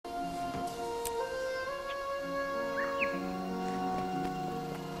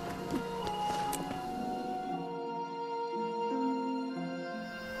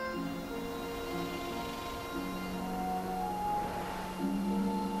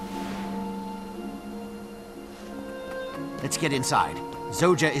Let's get inside.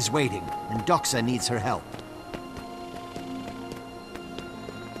 Zoja is waiting, and Doxa needs her help.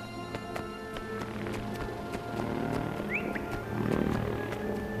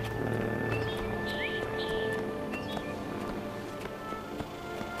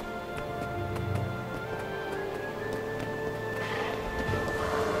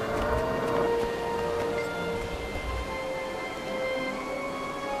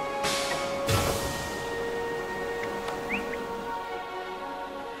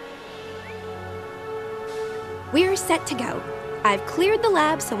 We're set to go. I've cleared the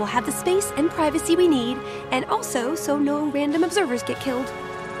lab so we'll have the space and privacy we need, and also so no random observers get killed.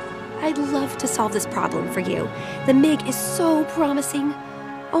 I'd love to solve this problem for you. The MiG is so promising.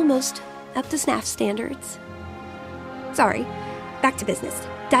 Almost up to SNAF standards. Sorry, back to business.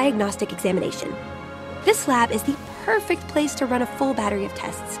 Diagnostic examination. This lab is the perfect place to run a full battery of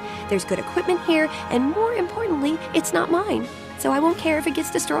tests. There's good equipment here, and more importantly, it's not mine, so I won't care if it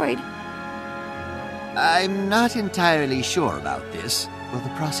gets destroyed. I'm not entirely sure about this. Will the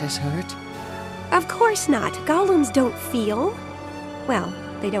process hurt? Of course not. Golems don't feel. Well,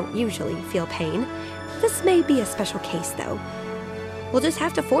 they don't usually feel pain. This may be a special case, though. We'll just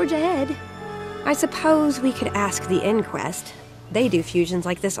have to forge ahead. I suppose we could ask the Inquest. They do fusions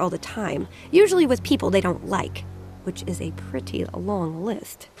like this all the time, usually with people they don't like, which is a pretty long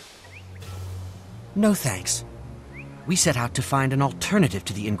list. No thanks. We set out to find an alternative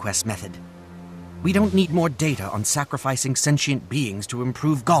to the Inquest method. We don't need more data on sacrificing sentient beings to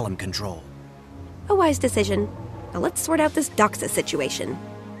improve golem control. A wise decision. Now let's sort out this Doxa situation.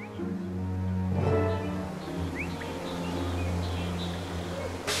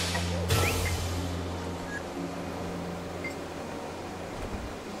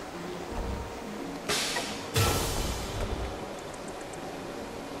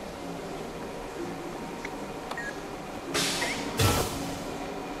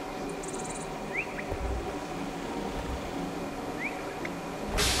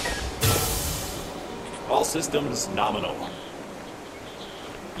 All systems nominal.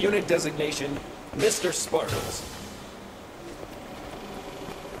 Unit designation, Mr. Sparkles.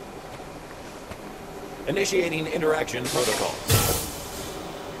 Initiating interaction protocols.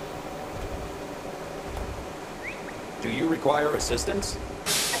 Do you require assistance?